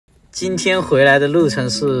今天回来的路程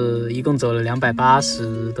是一共走了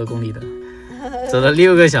280多公里的，走了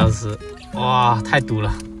6个小时，哇，太堵了，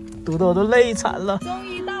堵得我都累惨了。终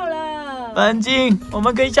于到了，半斤，我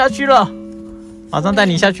们可以下去了，马上带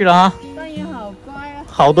你下去了哈。半斤好乖啊，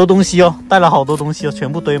好多东西哦，带了好多东西哦，全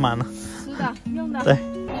部堆满了。吃的、用的。对，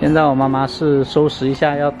现在我妈妈是收拾一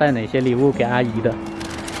下要带哪些礼物给阿姨的。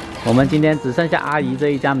我们今天只剩下阿姨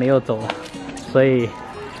这一家没有走了，所以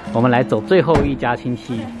我们来走最后一家亲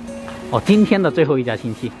戚。哦，今天的最后一家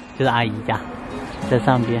亲戚就是阿姨家，在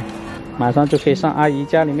上边，马上就可以上阿姨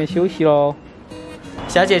家里面休息喽。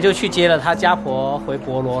小姐就去接了她家婆回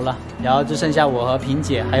博罗了，然后就剩下我和萍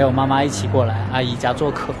姐还有妈妈一起过来阿姨家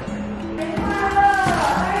做客。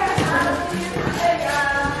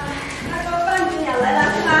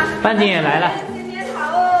半斤也来了，新年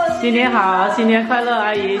好哦！新年好，新年快乐，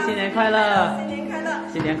阿姨，新年快乐，新年快乐，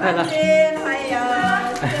新年快乐！还有，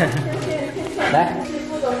来，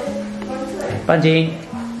半斤，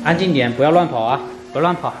安静点，不要乱跑啊，不要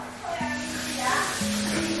乱跑。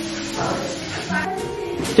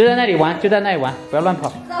就在那里玩，就在那里玩，不要乱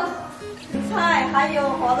跑。菜还有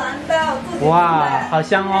荷兰豆，哇，好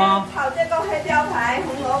香哦！炒这个黑椒排、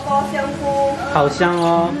红萝卜、香菇，好香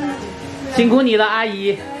哦！辛苦你了，阿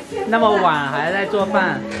姨，那么晚还在做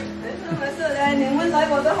饭。没事，你们来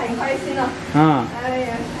我都很开心了。嗯。哎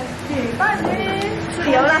呀，半斤自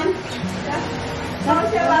由了，然后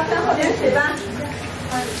先把餐喝点水吧。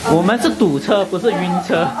我们是堵车，不是晕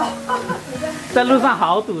车。在路上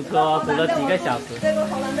好堵车哦，堵了几个小时。这个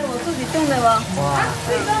荷兰豆我自己种的哦。哇！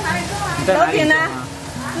自己种哪里种啊？你在哪里种啊？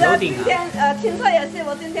是啊，今天青菜也是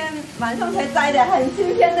我今天晚上才摘的，很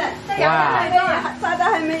新鲜的。哇！摘的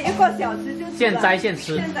还没1个小时就现摘现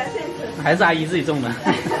吃。现摘现吃。还是阿姨自己种的。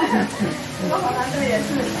这个荷兰豆也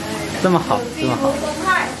是。这么好，这么好。无公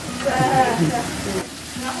害。对。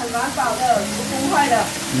那很环保的，无公害的。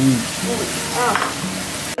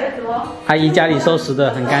阿姨家里收拾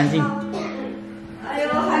的很干净。哎呦，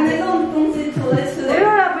还没弄东西出来吃。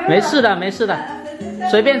没事的，没事的，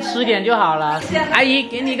随便吃点就好了。阿姨，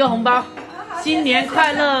给你一个红包，新年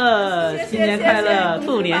快乐，新年快乐，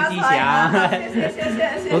兔年吉祥。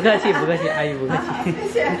谢。不客气，不客气，阿姨不客气。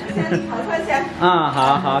谢谢，好快香。嗯，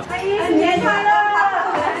好好。阿姨，新年快乐！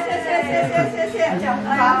谢谢，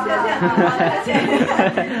好，谢谢，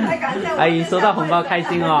太感谢我。阿姨收到红包开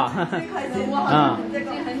心哦。开心，这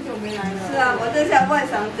个很久没来了。是啊，我这下外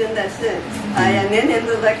甥真的是，哎呀，年年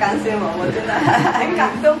都在感谢我，我真的很感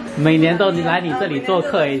动。每年都来你这里做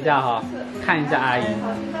客一下哈，看一下阿姨。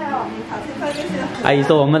好期待哦，好期待就是。阿姨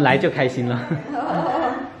说我们来就开心了，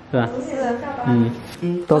是吧？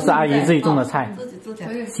都是阿姨自己种的菜，自己做的，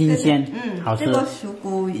新鲜，好吃。这个熟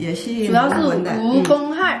菇也是主要是龙门的，无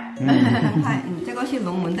公害。这个是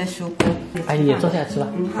龙门的熟菇。阿姨也坐下来吃吧，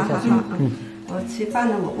好，我吃饭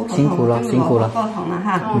了，我不辛苦了，辛苦了，够疼了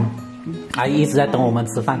哈。阿姨一直在等我们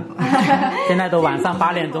吃饭，现在都晚上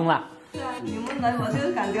8点钟了。是啊，你们来我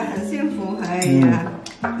就感觉很幸福，哎呀，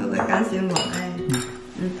都在感谢我，哎。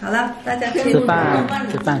好了，大家吃饭，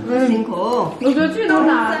吃饭。辛苦。我觉得去到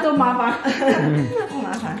哪都麻烦。不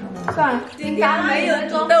麻烦。算了，今天没有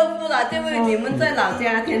煮豆腐了，因为你们在老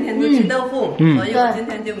家天天都吃豆腐，所以我今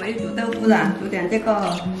天就没煮豆腐了，煮点这个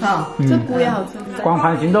哈。这菇也好吃。光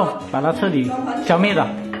盘行动，把它彻底消灭了。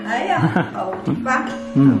哎呀，好吧，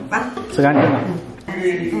吧，吃干净了。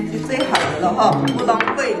是最好的了哈，不浪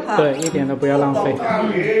费哈。对，一点都不要浪费。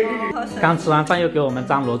刚吃完饭又给我们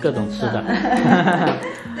张罗各种吃的，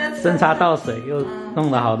生茶倒水，又弄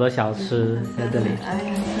了好多小吃在这里。哎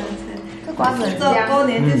呀，这瓜子过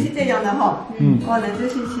年就是这样的哈，过年就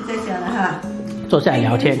是吃这样的哈。坐下来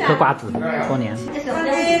聊天，嗑瓜子，过年。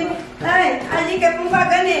来，阿姨给红包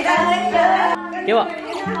给你，来，给我。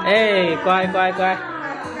哎，乖乖乖，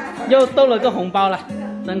又逗了个红包了，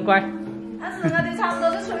真乖。那就差不多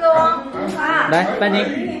就出了哦。来，半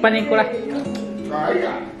斤过来。哎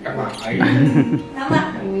呀，干嘛？哎呀，当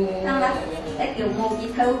啦，叫我去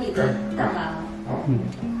偷的，得嘛？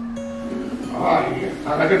哎呀，他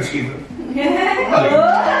那个亲。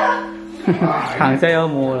躺下要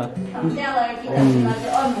摸了。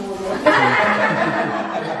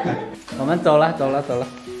我们走了。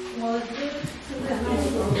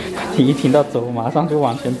一听到走，马上就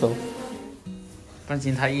往前走。半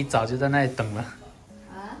斤他一早就在那里等了，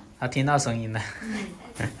他听到声音了。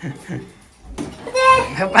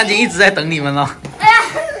还有半斤一直在等你们哦。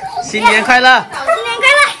新年快乐！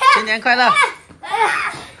新年快乐！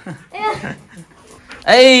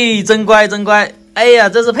哎，真乖。哎呀，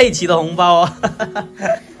这是佩奇的红包哦。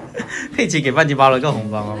佩奇给半斤包了个红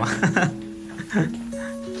包，妈妈。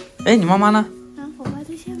哎，你妈妈呢？红包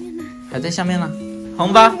在下面呢。还在下面呢。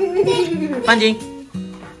红包，半斤。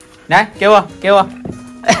来给我，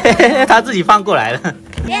他自己放过来了。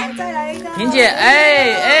再来一个。萍姐，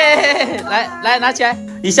来拿起来，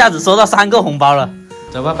一下子收到3个红包了。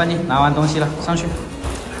走吧，班尼，拿完东西了，上去。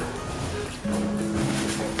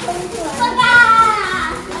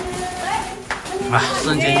啊，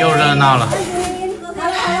瞬间又热闹了。好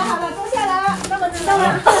了，坐下来了，那么知道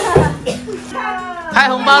了。拍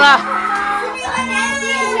红包了！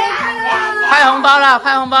拍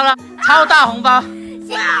红包了！超大红包！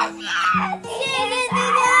谢谢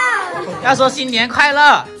要说新年快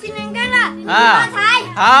乐！新年快乐！啊，发财！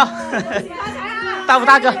好，大不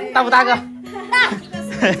大哥？大！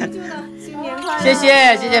新年快乐！谢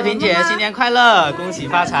谢萍姐，新年快乐，恭喜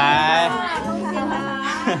发财！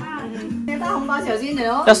大红包小心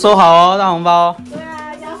点哦。要收好哦，大红包哦。对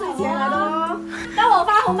啊，压岁钱来的哦。到我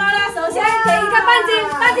发红包了，首先给一个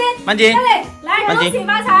半斤，来，恭喜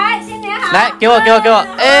发财，新年好。来，给我，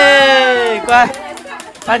乖，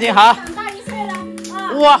半斤好。长大1岁了。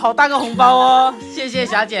哇，好大个红包哦！谢谢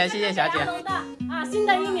小姐。新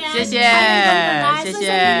的一年，谢谢，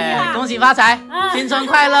恭喜发财，新春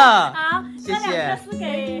快乐！好，谢谢。这是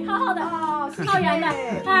给浩的浩洋的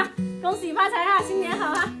啊，恭喜发财啊，新年好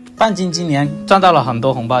啊！半斤今年赚到了很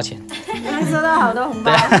多红包钱，收到好多红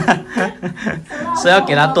包，是要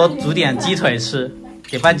给他多煮点鸡腿吃，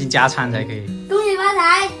给半斤加餐才可以。恭喜发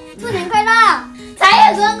财，兔年快乐，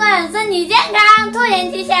财源滚滚，身体健康，兔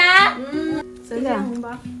年吉祥。神仙红包，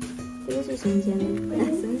这个是神仙的，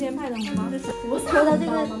神仙派的红包，抽到这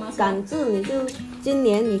个感字，你就今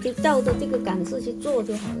年你就照着这个感字去做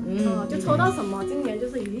就好了。就抽到什么，今年就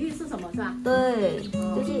是寓意是什么，是吧？对，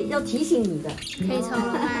就是要提醒你的。可以抽了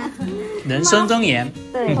吗？人生箴言，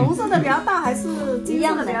对，红色的比较大还是金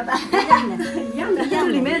色的比较大？一样的，就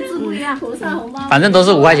里面的字不一样。红色红包，反正都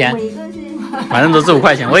是5块钱，每个是，反正都是5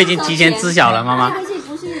块钱，我已经提前知晓了，妈妈。这个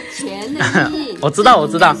不是钱的意义。我知道。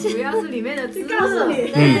主要是里面的字，告诉你，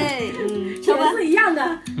对，抽吧是一样的，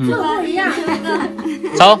字不一样。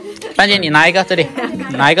抽，半斤你拿一个，这里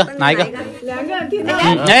拿一个。两个人听到。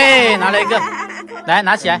拿了一个，来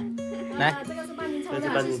拿起来，来。这个是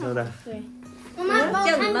半斤抽的。对。我妈帮我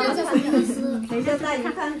看这是什么意思？等一下再一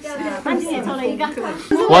看，半斤也抽了一个。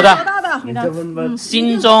我的。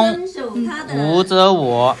心中无则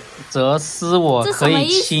我，则思我可以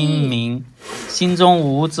清明；心中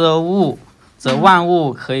无则物，则万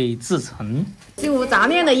物可以自成。心无杂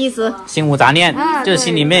念的意思。心无杂念，就是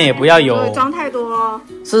心里面也不要有装太多。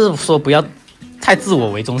是说不要太自我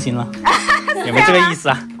为中心了，有没有这个意思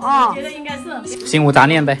啊？我觉得应该是心无杂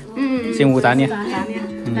念呗。心无杂念。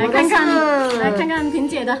来看看萍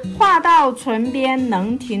姐的。话到唇边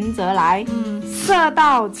能停则来，色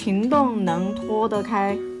到情动能脱得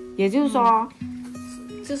开。也就是说，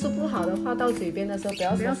就是不好的话到嘴边的时候不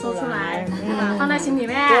要说出来，放在心里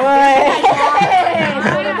面。对，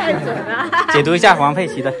说的太准了。解读一下王佩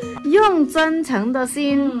琦的。用真诚的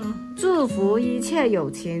心祝福一切友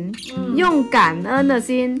情，用感恩的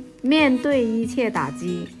心面对一切打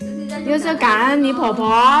击。就是感恩你婆婆，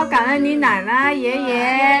感恩你奶奶、爷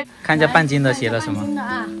爷。看一下半斤的写了什么？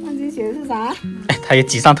半斤写的是啥？他也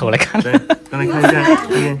挤上头来看。对，刚才看一下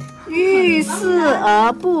这边。遇事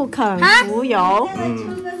而不肯浮游，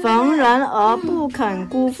逢人而不肯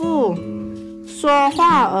辜负，说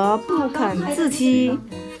话而不肯自欺，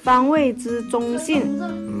方谓之中性。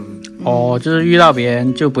哦，就是遇到别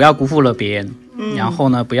人就不要辜负了别人，然后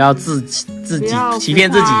呢，不要自己欺骗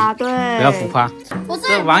自己，对，不要浮夸。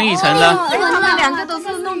这王雨辰的，他们两个都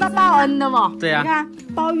是弄到报恩的嘛。对啊，你看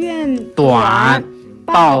抱怨短，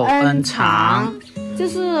报恩长，就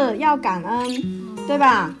是要感恩，对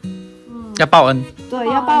吧？要报恩。对，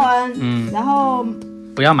要报恩。然后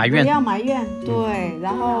不要埋怨，对，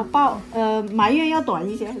然后埋怨要短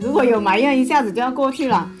一些，如果有埋怨一下子就要过去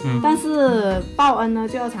了，但是报恩呢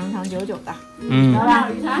就要长长久久的，知道吧？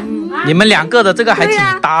你们两个的这个还挺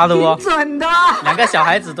搭的哦，挺准的，两个小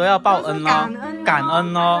孩子都要报恩哦，感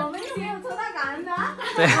恩哦，我们也有抽到感恩的，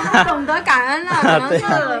对，我们懂得感恩了，可能是一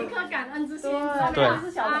颗感恩之心，对，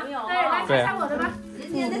是小朋友，对，来看我的吧。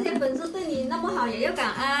人家那些粉丝对你那么好，也要感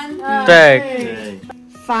恩。对，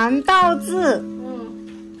凡道字，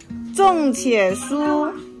重且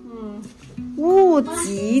疏，勿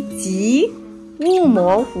急急，勿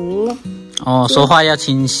模糊。哦，说话要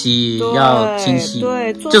清晰，要清晰。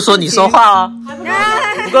对，就说你说话哦，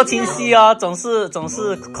不够清晰哦，总是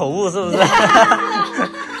口误，是不是？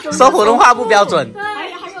说普通话不标准。还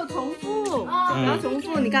有重复，不要重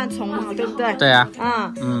复，你看重嘛，对不对？对啊。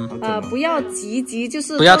不要急，就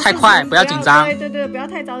是不要太快，不要紧张。对，不要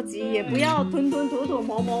太着急，也不要吞吞吐吐、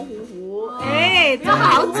模模糊糊。哎，这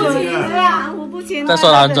好准，对吧？含糊不清。这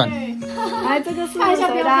说的很准。来，这个是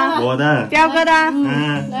谁的？我的，彪哥的。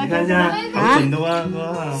嗯，你看一下，好紧的啊，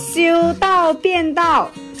多好。修道变道，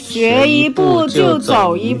学一步就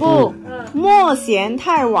走一步，莫嫌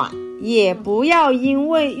太晚，也不要因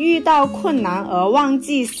为遇到困难而忘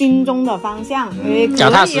记心中的方向。脚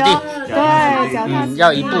踏实地，对，脚踏实地，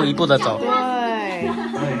要一步一步的走。对，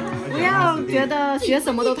不要觉得学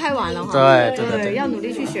什么都太晚了哈。对，要努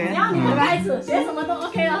力去学。不要努力开始，学什么都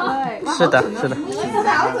OK 了哈。对，是的，是的。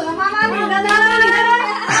好准的，妈妈你的呢？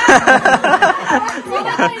我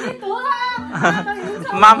已经读了，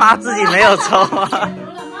妈妈自己没有抽啊。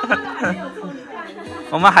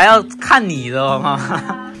我们还要看你的哦，妈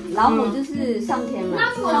妈。老虎就是上天嘛，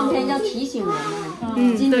上天要提醒我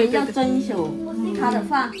们，今年要遵守他的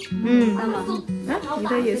话。知道吗？你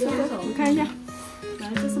的也是，我看一下。来，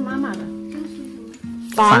这是妈妈的。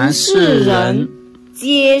凡是人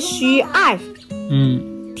皆需爱，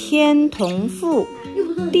天同覆，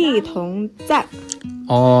地同在。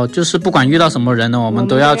哦，就是不管遇到什么人呢，我们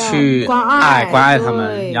都要去关爱他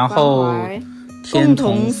们，然后共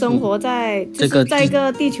同生活在这个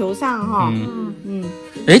地球上哈。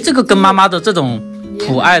哎，这个跟妈妈的这种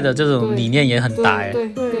普爱的这种理念也很搭哎。对，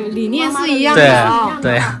理念是一样的啊。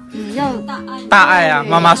对，要大爱啊！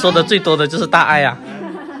妈妈说的最多的就是大爱啊。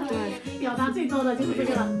对，表达最多的就是这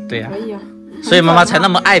个了。对呀，所以妈妈才那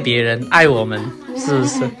么爱别人，爱我们，是不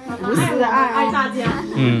是？不是爱大家。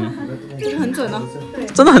这个很准哦。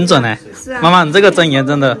真的很准哎。是啊。妈妈，你这个箴言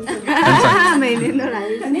真的很准。每年都来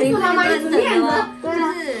一次。肯定是妈妈一直念着。就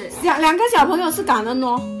是两个小朋友是感恩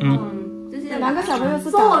哦。两个小朋友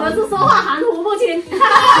是说我的是说话含糊不清，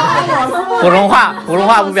普通话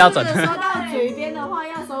不标准。说到嘴边的话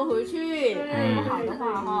要收回去，不好的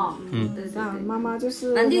话哈。这样妈妈就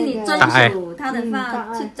是，反正你遵守他的话，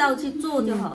照去做就好。